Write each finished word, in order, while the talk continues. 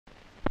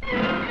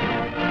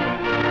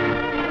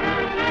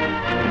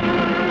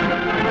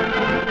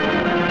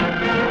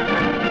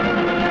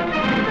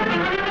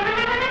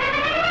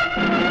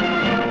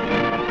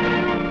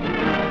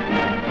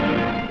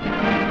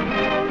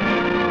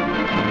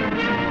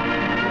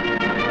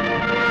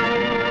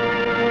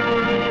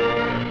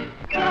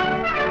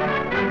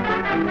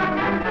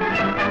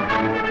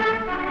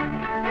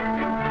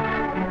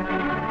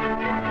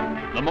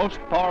most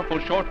powerful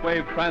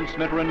shortwave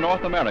transmitter in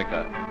North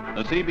America,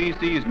 the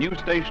CBC's new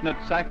station at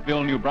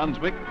Sackville, New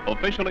Brunswick,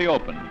 officially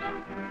opens.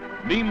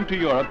 Beamed to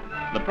Europe,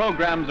 the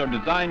programs are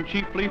designed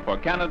chiefly for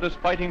Canada's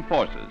fighting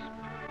forces.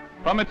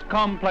 From its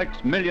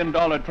complex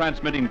million-dollar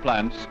transmitting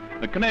plants,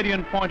 the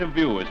Canadian point of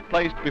view is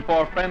placed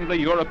before friendly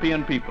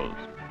European peoples.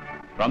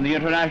 From the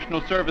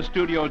international service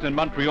studios in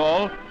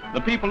Montreal,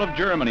 the people of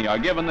Germany are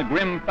given the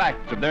grim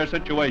facts of their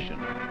situation.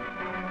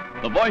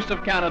 The voice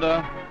of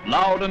Canada,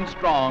 loud and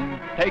strong,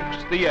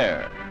 takes the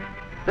air.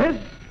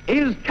 This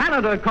is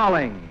Canada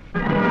calling.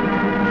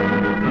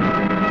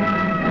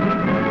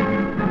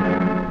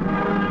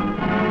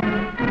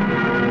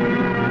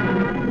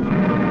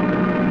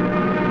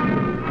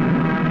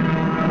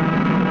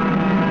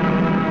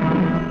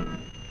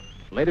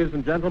 Ladies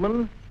and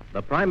gentlemen,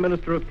 the Prime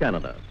Minister of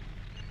Canada.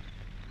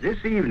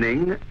 This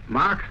evening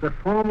marks the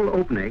formal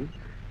opening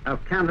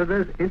of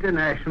Canada's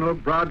International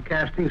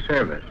Broadcasting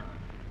Service.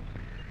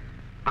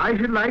 I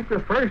should like the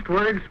first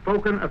words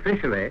spoken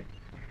officially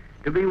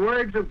to be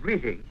words of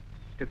greeting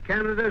to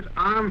Canada's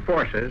armed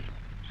forces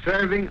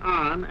serving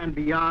on and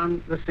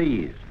beyond the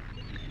seas.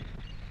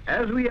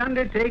 As we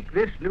undertake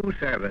this new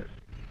service,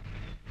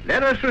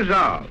 let us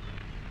resolve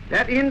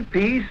that in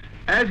peace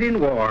as in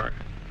war,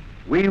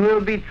 we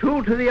will be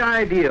true to the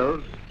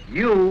ideals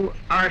you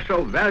are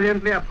so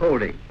valiantly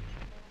upholding.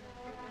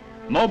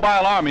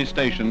 Mobile army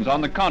stations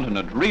on the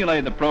continent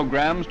relay the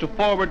programs to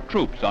forward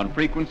troops on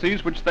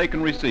frequencies which they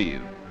can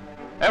receive.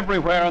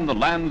 Everywhere in the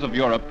lands of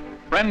Europe,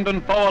 friend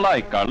and foe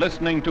alike are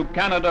listening to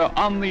Canada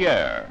on the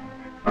air.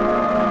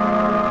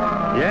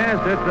 Yes,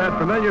 it's that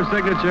familiar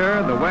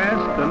signature, the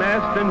West, the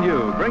Nest, and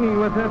you, bringing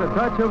with it a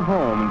touch of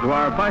home to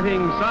our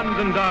fighting sons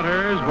and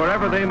daughters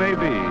wherever they may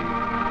be.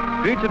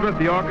 Featured with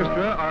the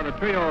orchestra are the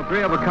trio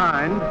Three of a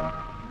Kind.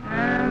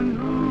 And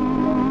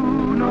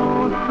who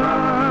knows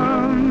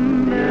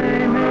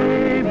someday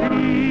may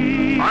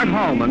be. Art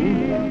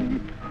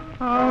Hallman.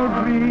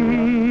 Our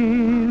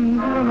dreams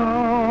will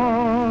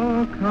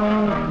all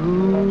come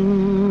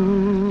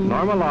true.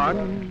 Norma Locke.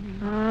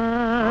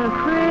 A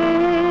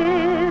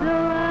cradle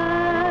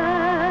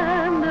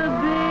and a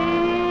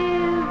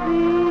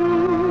baby.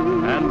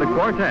 And the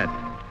quartet.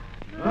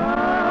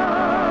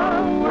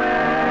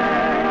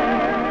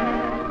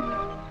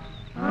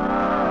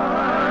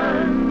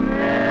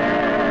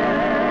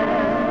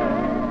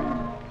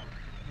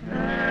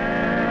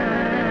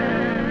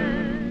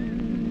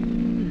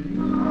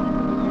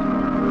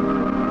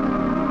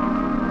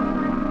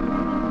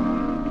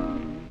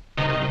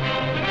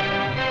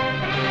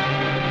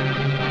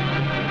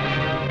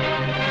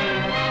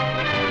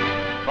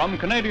 From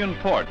Canadian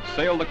ports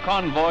sail the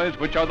convoys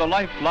which are the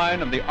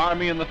lifeline of the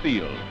Army in the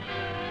field.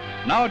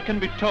 Now it can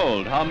be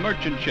told how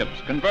merchant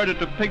ships converted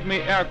to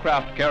pygmy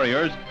aircraft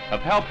carriers have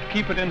helped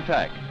keep it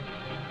intact.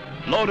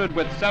 Loaded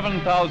with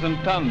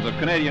 7,000 tons of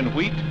Canadian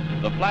wheat,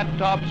 the flat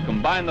tops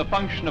combine the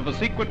function of a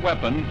secret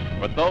weapon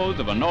with those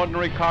of an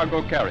ordinary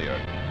cargo carrier.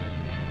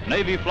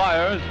 Navy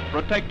flyers,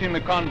 protecting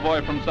the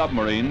convoy from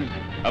submarines,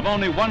 have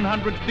only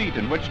 100 feet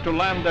in which to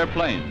land their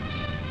planes.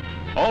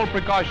 All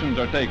precautions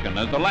are taken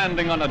as the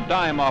landing on a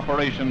dime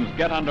operations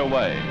get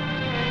underway.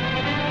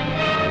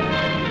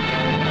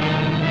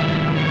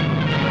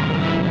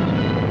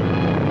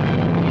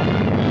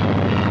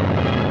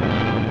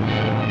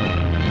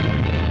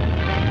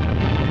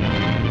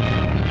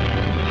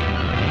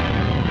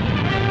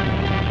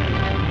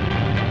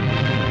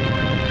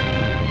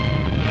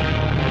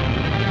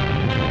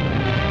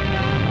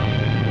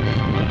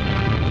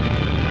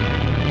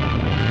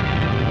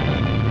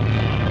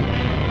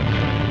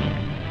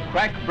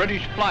 Crack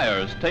British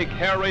flyers take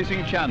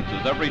hair-raising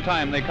chances every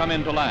time they come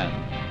into land.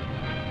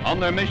 On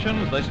their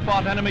missions, they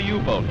spot enemy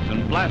U-boats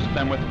and blast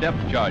them with depth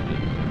charges.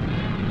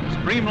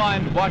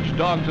 Streamlined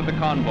watchdogs of the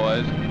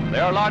convoys, they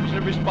are largely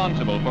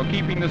responsible for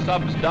keeping the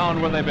subs down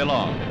where they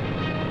belong.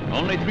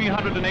 Only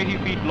 380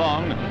 feet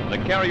long, the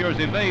carriers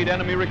evade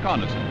enemy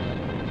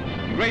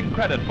reconnaissance. Great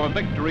credit for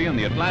victory in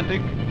the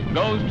Atlantic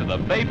goes to the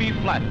baby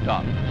flat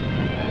top.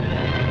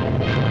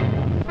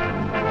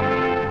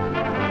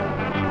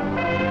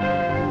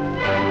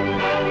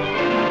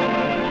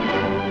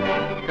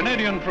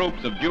 Canadian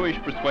troops of Jewish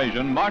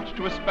persuasion march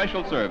to a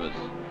special service.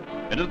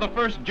 It is the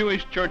first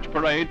Jewish church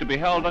parade to be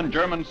held on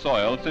German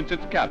soil since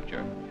its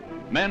capture.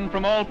 Men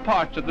from all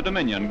parts of the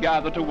Dominion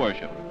gather to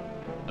worship.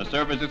 The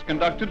service is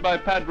conducted by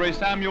Padre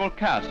Samuel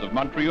Cass of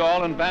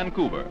Montreal and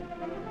Vancouver.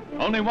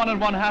 Only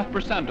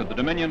 1.5% of the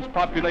Dominion's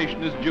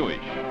population is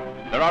Jewish.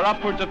 There are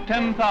upwards of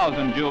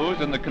 10,000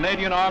 Jews in the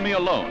Canadian Army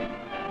alone.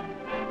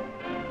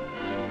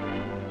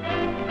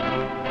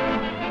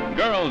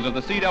 Girls of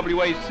the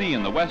CWAC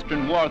in the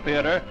Western War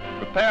Theater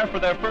prepare for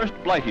their first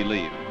Blighty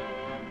leave.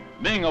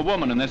 Being a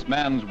woman in this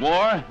man's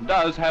war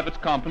does have its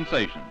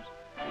compensations.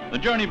 The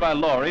journey by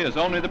lorry is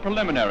only the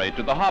preliminary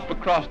to the hop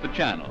across the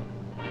channel.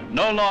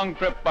 No long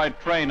trip by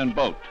train and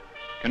boat.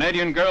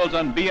 Canadian girls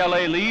on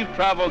BLA leave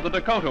travel the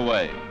Dakota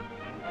way.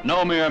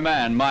 No mere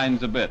man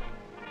minds a bit.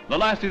 The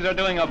lassies are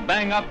doing a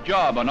bang-up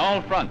job on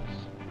all fronts.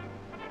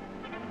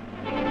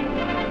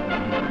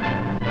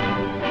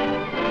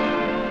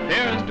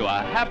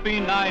 happy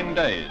 9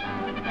 days.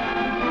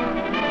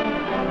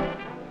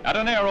 At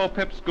an aero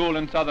pip school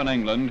in southern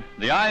England,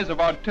 the eyes of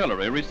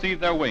artillery receive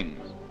their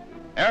wings.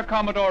 Air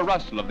Commodore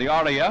Russell of the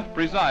RAF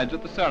presides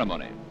at the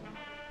ceremony.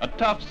 A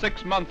tough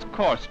 6-month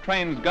course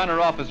trains gunner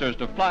officers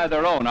to fly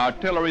their own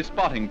artillery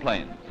spotting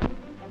planes.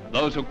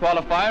 Those who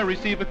qualify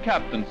receive a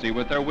captaincy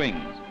with their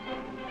wings.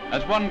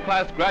 As one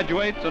class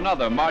graduates,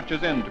 another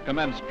marches in to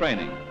commence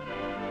training.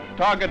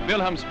 Target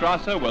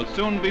Wilhelmstrasse will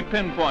soon be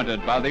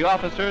pinpointed by the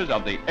officers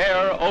of the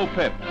Air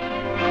O-Pip.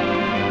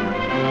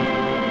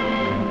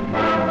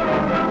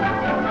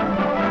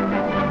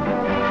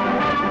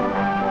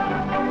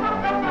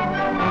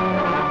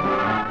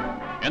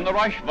 In the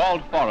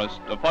Reichswald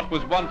forest of what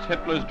was once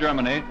Hitler's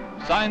Germany,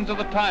 signs of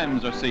the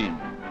times are seen.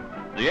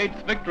 The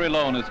 8th Victory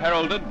Loan is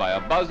heralded by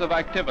a buzz of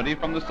activity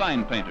from the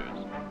sign painters.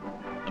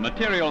 The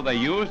material they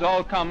use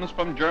all comes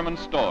from German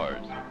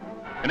stores.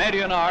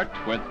 Canadian art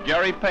with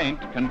Jerry Paint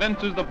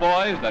convinces the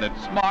boys that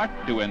it's smart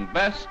to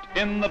invest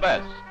in the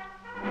best.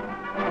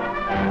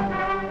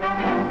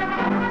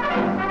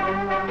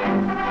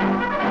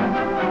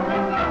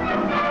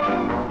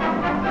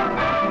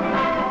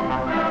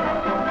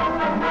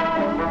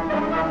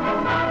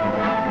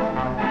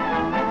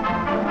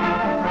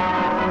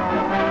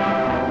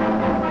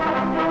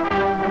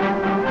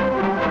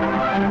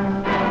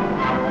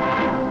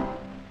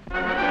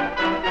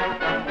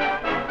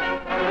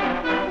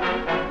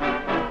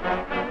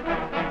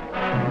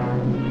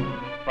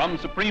 From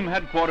Supreme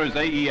Headquarters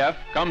AEF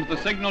comes the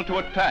signal to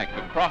attack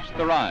across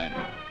the Rhine.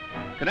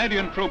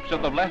 Canadian troops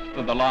at the left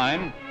of the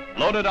line,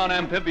 loaded on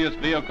amphibious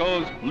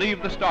vehicles,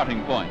 leave the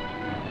starting point.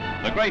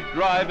 The great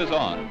drive is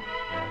on.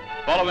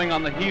 Following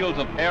on the heels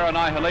of air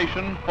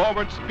annihilation,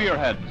 forward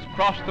spearheads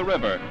cross the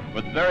river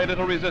with very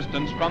little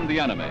resistance from the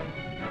enemy.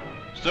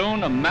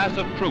 Soon a mass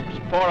of troops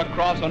pour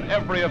across on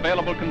every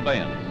available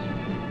conveyance.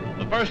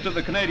 The first of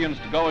the Canadians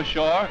to go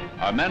ashore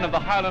are men of the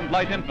Highland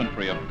Light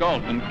Infantry of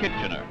Galt and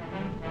Kitchener.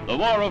 The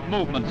war of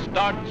movement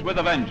starts with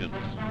a vengeance.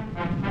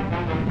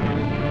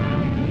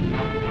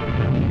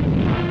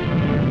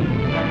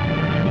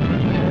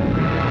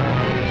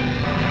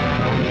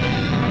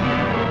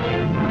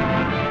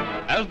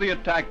 As the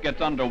attack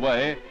gets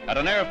underway, at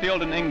an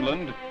airfield in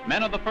England,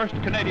 men of the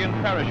 1st Canadian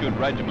Parachute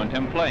Regiment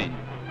emplaned.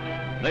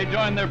 They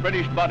join their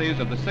British buddies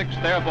of the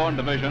 6th Airborne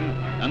Division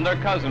and their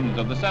cousins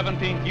of the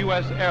 17th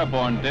U.S.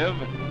 Airborne Div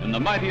in the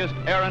mightiest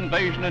air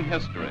invasion in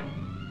history.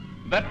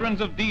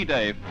 Veterans of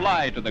D-Day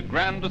fly to the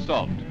grand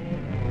assault.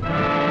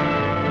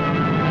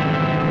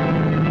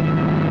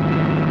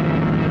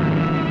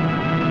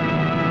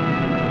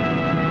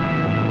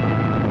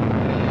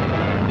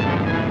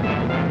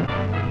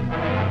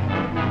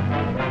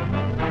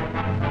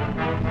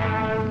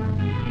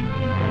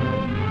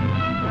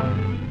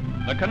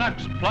 The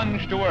Canucks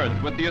plunge to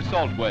earth with the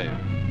assault wave.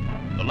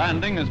 The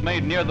landing is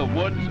made near the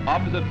woods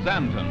opposite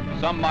Xanten,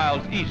 some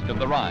miles east of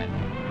the Rhine.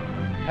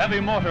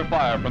 Heavy mortar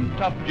fire from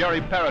tough Jerry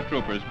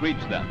paratroopers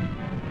greets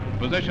them.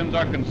 Positions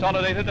are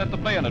consolidated at the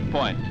bayonet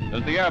point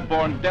as the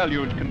airborne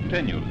deluge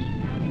continues.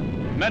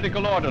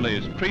 Medical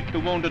orderlies treat the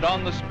wounded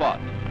on the spot.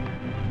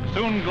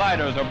 Soon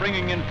gliders are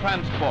bringing in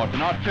transport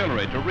and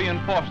artillery to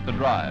reinforce the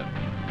drive.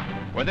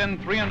 Within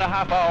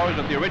 3.5 hours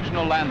of the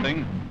original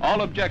landing,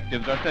 all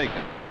objectives are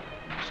taken.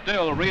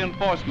 Still,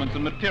 reinforcements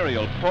and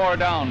material pour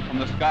down from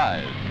the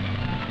skies.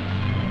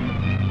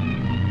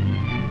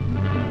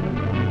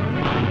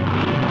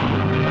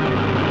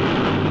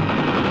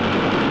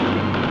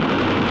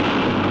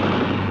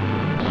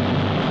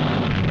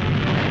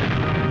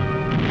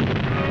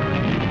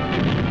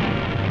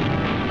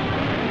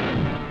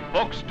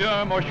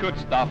 Sturm or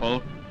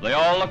Schutzstaffel, they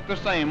all look the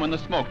same when the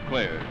smoke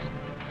clears.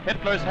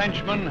 Hitler's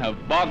henchmen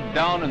have bogged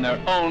down in their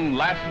own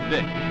last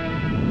ditch.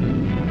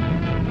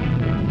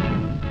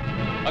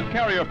 A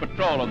carrier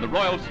patrol of the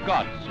Royal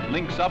Scots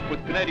links up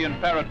with Canadian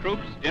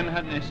paratroops in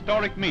an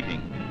historic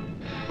meeting.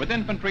 With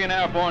infantry and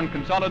airborne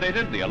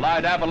consolidated, the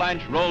Allied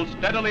avalanche rolls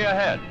steadily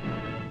ahead.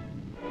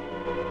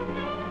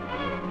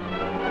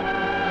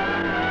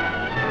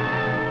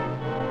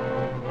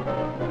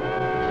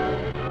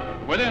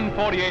 Within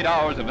 48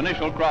 hours of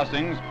initial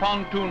crossings,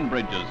 pontoon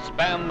bridges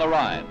span the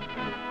Rhine.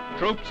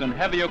 Troops and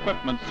heavy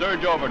equipment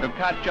surge over to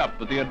catch up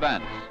with the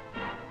advance.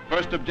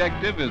 First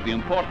objective is the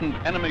important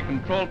enemy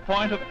control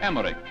point of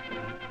Emmerich.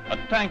 A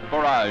tank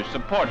barrage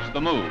supports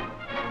the move.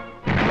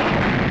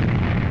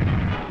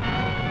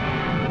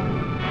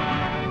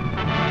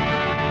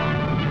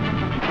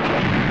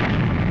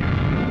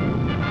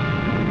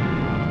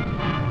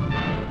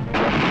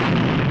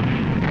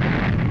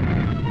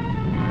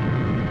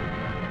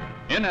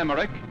 In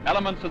Emmerich,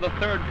 elements of the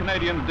 3rd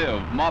Canadian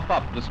Div mop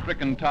up the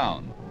stricken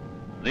town.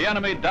 The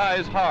enemy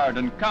dies hard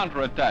and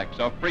counterattacks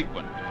are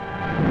frequent.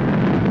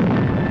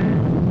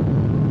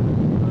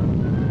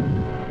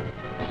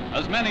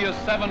 As many as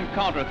 7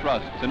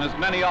 counter-thrusts in as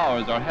many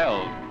hours are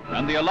held,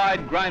 and the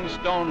Allied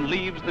grindstone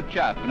leaves the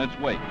chaff in its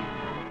wake.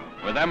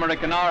 With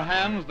Emmerich in our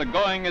hands, the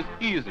going is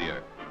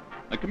easier.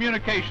 The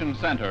communication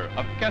center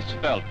of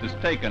Kessfeld is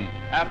taken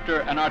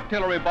after an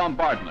artillery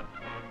bombardment.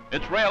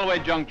 Its railway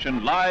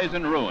junction lies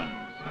in ruins.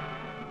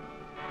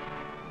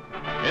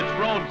 Its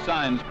road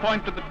signs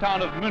point to the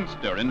town of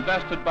Münster,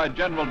 invested by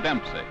General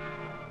Dempsey.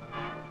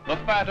 The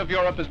fat of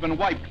Europe has been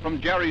wiped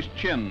from Jerry's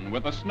chin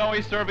with the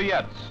snowy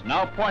serviettes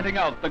now pointing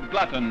out the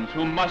gluttons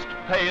who must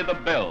pay the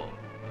bill.